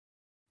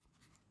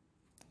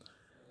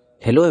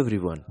Hello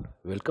everyone,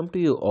 welcome to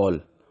you all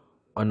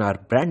on our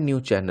brand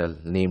new channel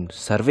named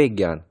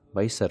SurveyGyaan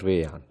by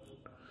Surveyaan.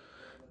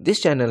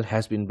 This channel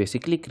has been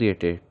basically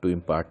created to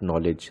impart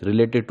knowledge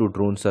related to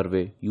drone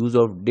survey, use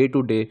of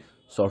day-to-day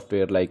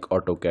software like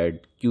AutoCAD,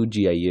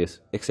 QGIS,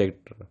 etc.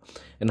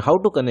 and how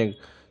to connect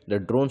the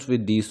drones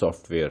with these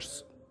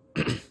softwares.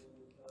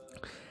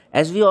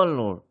 As we all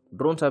know,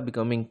 drones are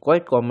becoming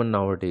quite common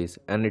nowadays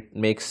and it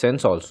makes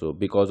sense also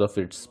because of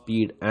its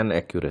speed and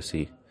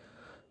accuracy.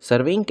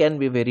 Surveying can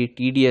be a very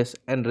tedious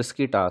and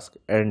risky task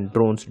and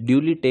drones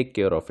duly take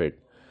care of it.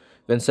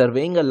 When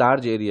surveying a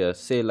large area,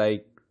 say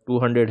like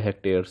 200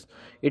 hectares,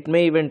 it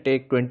may even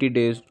take 20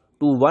 days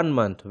to 1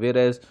 month,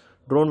 whereas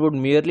drone would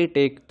merely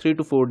take 3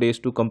 to 4 days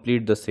to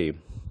complete the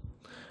same.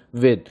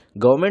 With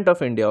Government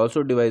of India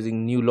also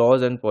devising new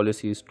laws and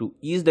policies to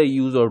ease the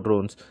use of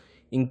drones,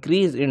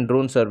 increase in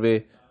drone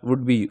survey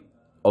would be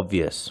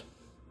obvious.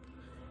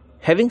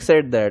 Having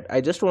said that,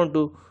 I just want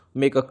to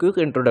make a quick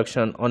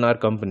introduction on our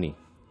company.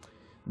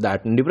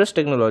 That Nibrus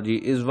Technology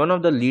is one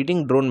of the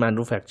leading drone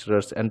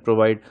manufacturers and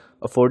provide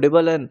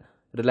affordable and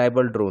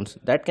reliable drones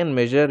that can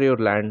measure your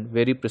land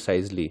very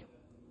precisely.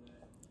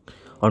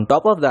 On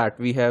top of that,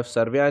 we have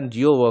Surveyaan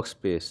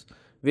GeoWorkspace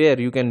where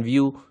you can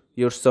view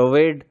your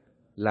surveyed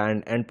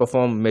land and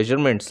perform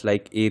measurements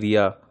like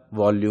area,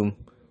 volume.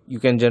 You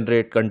can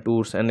generate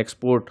contours and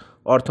export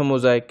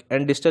orthomosaic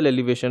and digital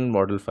elevation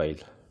model file.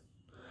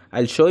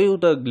 I'll show you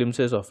the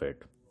glimpses of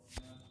it.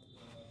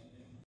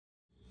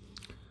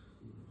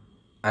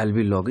 I'll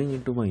be logging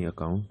into my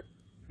account.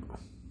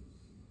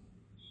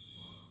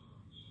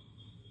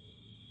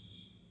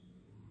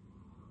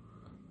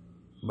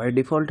 By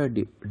default, a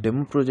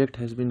demo project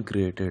has been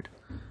created.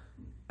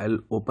 I'll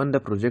open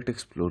the project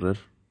explorer.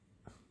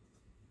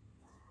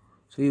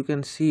 So you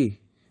can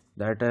see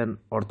that an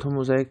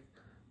orthomosaic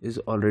is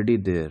already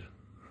there.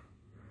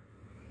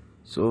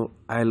 So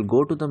I'll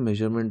go to the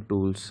measurement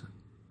tools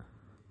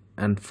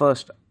and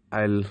first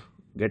I'll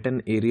get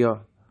an area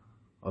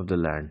of the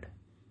land.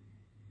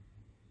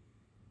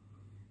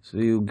 So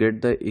you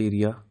get the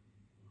area.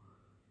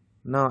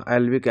 Now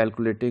I'll be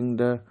calculating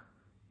the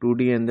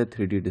 2D and the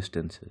 3D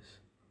distances.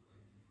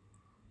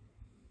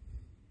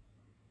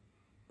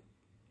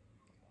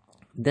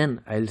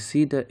 Then I'll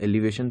see the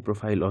elevation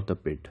profile of the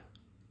pit.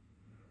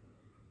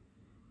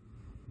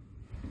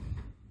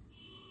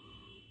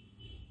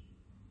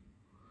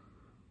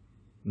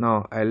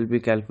 Now I'll be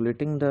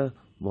calculating the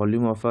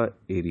volume of our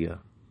area.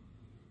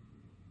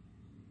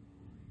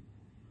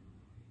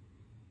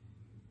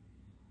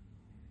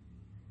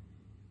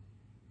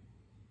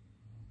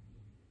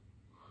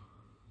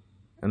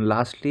 And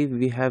lastly,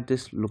 we have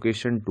this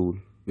location tool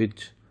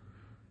which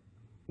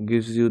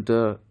gives you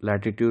the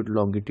latitude,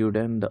 longitude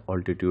and the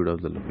altitude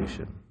of the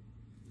location.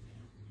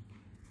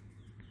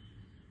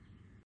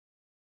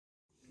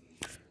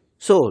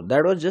 So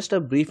that was just a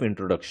brief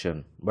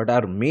introduction, but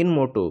our main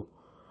motto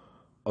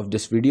of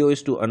this video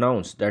is to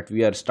announce that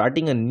we are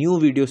starting a new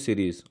video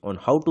series on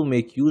how to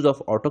make use of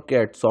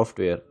AutoCAD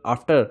software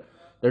after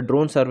the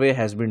drone survey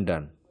has been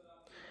done.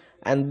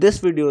 And this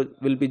video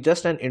will be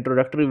just an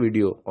introductory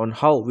video on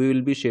how we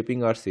will be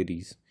shaping our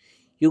series.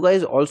 You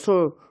guys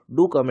also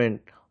do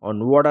comment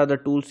on what are the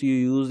tools you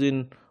use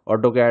in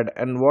AutoCAD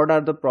and what are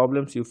the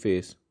problems you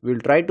face. We'll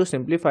try to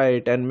simplify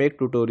it and make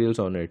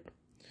tutorials on it.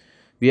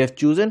 We have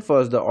chosen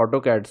first the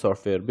AutoCAD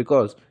software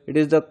because it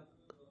is the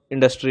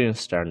industry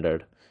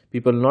standard.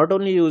 People not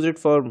only use it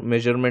for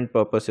measurement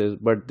purposes,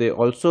 but they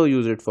also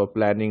use it for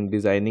planning,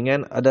 designing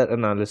and other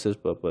analysis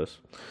purpose.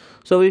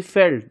 So we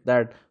felt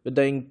that with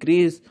the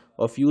increase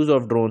of use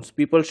of drones,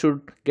 people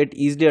should get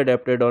easily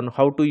adapted on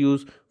how to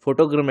use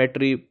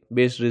photogrammetry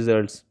based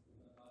results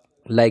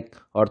like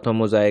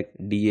orthomosaic,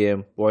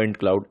 DAM, point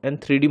cloud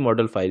and 3D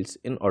model files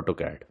in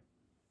AutoCAD.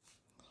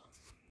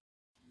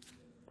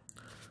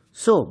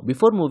 So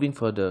before moving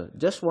further,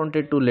 just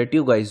wanted to let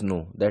you guys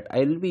know that I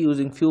will be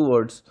using few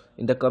words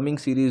in the coming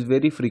series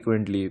very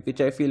frequently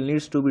which I feel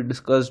needs to be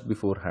discussed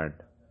beforehand.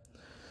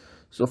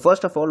 So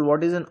first of all,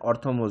 what is an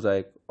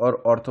orthomosaic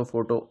or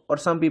orthophoto, or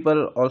some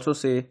people also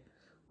say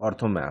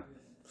orthomap?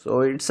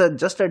 So it's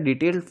just a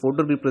detailed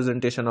photo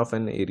representation of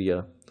an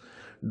area.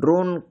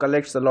 Drone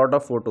collects a lot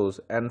of photos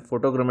and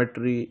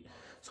photogrammetry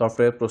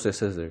software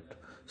processes it.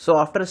 So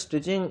after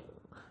stitching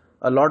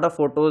a lot of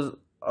photos,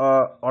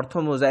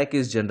 orthomosaic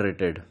is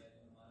generated.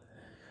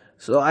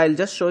 So I'll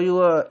just show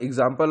you an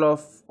example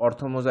of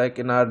orthomosaic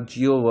in our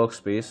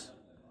GeoWorkspace,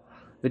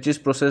 which is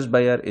processed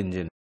by our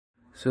engine.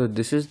 So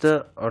this is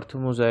the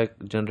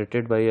orthomosaic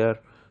generated by our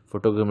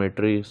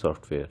photogrammetry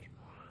software.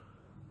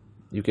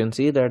 You can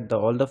see that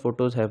all the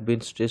photos have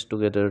been stitched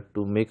together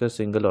to make a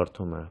single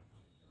orthomap.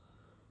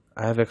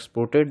 I have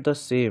exported the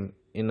same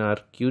in our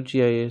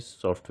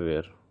QGIS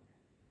software.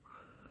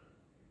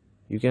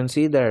 You can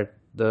see that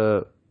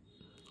the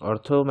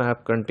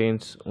orthomap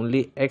contains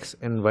only X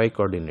and Y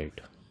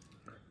coordinate.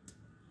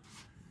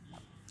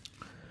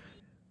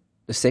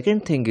 The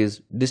second thing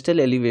is digital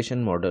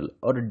elevation model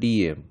or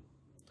DEM.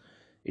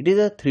 It is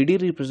a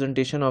 3D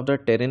representation of the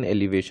terrain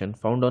elevation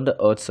found on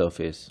the Earth's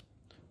surface.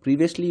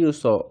 Previously you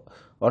saw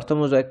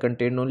orthomosaic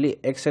contained only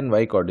x and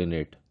y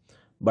coordinate.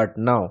 But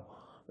now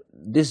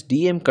this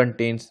DM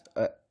contains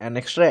an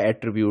extra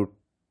attribute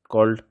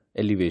called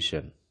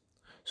elevation.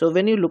 So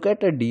when you look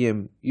at a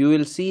DM, you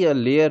will see a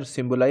layer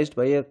symbolized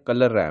by a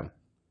color ramp.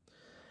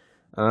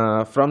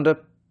 From the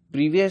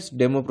previous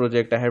demo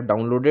project, I have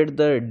downloaded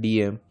the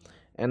DM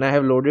and I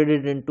have loaded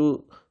it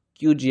into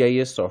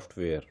QGIS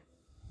software.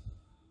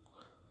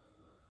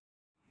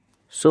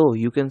 So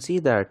you can see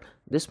that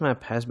this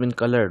map has been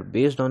colored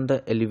based on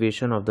the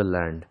elevation of the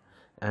land,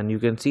 and you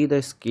can see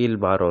the scale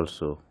bar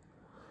also.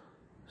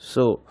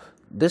 So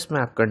this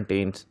map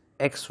contains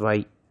X,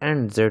 Y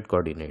and Z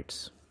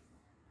coordinates.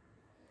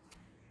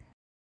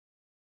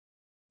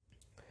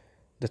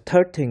 The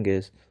third thing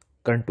is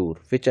contour,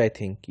 which I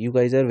think you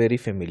guys are very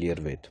familiar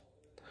with.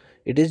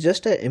 It is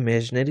just an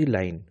imaginary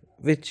line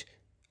which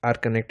are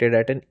connected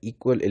at an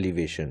equal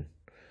elevation.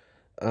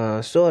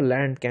 So a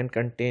land can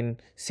contain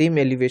same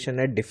elevation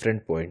at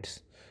different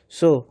points.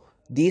 So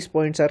these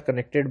points are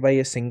connected by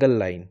a single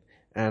line,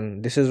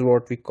 and this is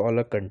what we call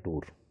a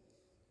contour.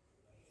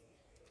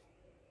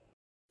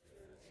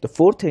 The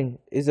fourth thing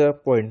is a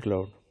point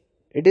cloud.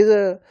 It is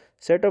a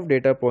set of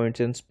data points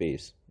in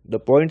space. The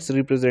points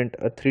represent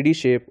a 3D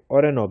shape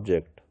or an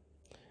object.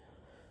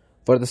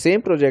 For the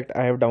same project,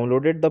 I have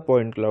downloaded the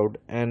point cloud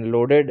and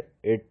loaded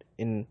it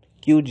in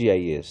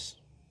QGIS.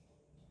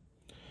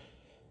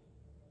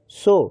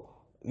 So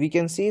we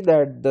can see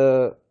that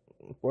the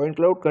point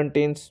cloud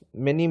contains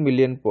many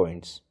million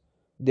points.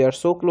 They are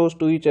so close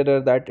to each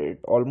other that it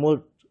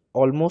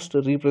almost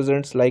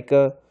represents like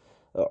a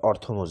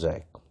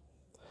orthomosaic.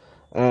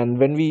 And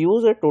when we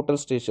use a total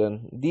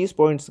station, these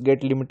points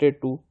get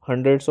limited to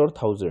hundreds or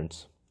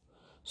thousands.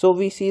 So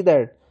we see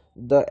that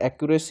the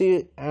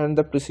accuracy and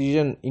the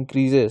precision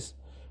increases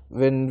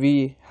when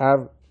we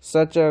have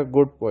such a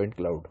good point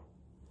cloud.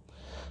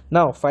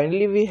 Now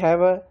finally we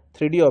have a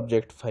 3D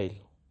object file,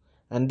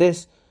 and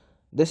this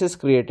is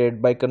created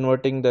by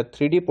converting the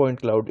 3D point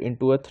cloud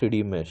into a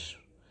 3D mesh.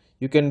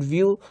 You can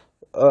view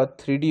a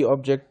 3D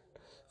object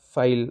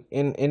file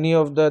in any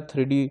of the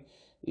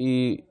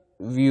 3D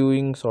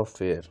viewing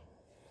software.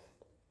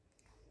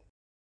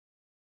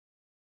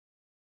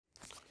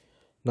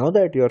 Now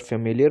that you are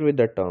familiar with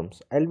the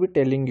terms, I'll be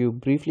telling you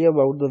briefly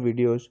about the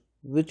videos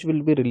which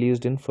will be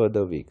released in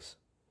further weeks.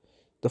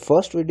 The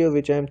first video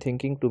which I am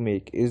thinking to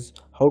make is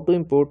how to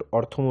import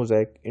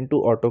Orthomosaic into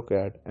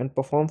AutoCAD and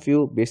perform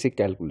few basic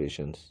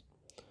calculations.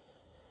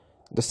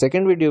 The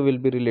second video will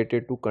be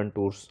related to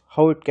contours,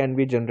 how it can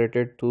be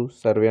generated through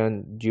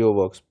Surveyaan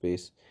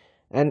GeoWorkspace.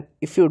 And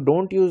if you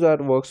don't use our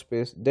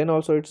workspace, then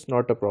also it's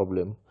not a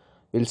problem.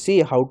 We'll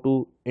see how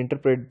to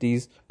interpret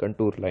these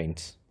contour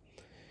lines.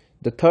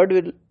 The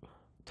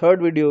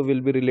third video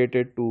will be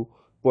related to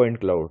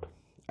point cloud.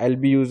 I'll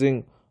be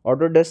using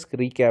Autodesk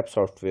recap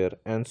software,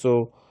 and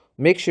so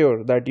make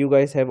sure that you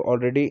guys have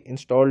already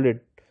installed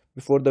it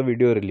before the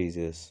video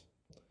releases.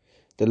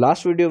 The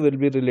last video will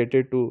be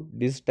related to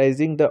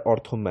digitizing the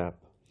ortho map.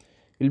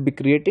 We'll be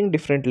creating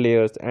different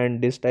layers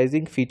and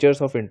digitizing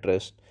features of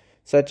interest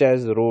such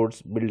as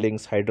roads,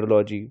 buildings,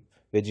 hydrology,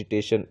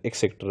 vegetation,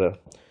 etc.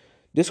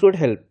 This could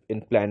help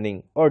in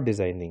planning or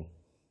designing.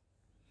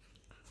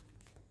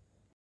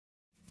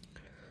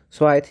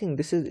 So I think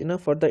this is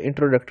enough for the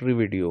introductory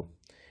video,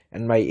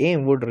 and my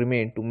aim would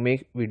remain to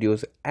make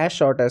videos as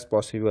short as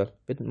possible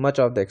with much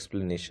of the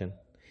explanation.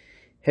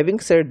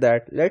 Having said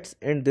that, let's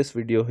end this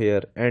video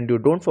here, and you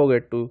don't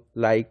forget to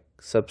like,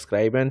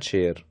 subscribe and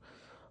share.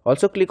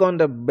 Also click on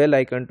the bell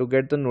icon to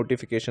get the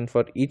notification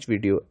for each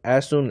video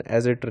as soon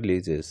as it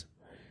releases.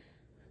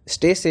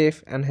 Stay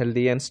safe and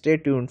healthy, and stay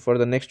tuned for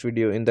the next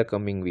video in the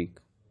coming week.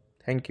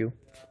 Thank you.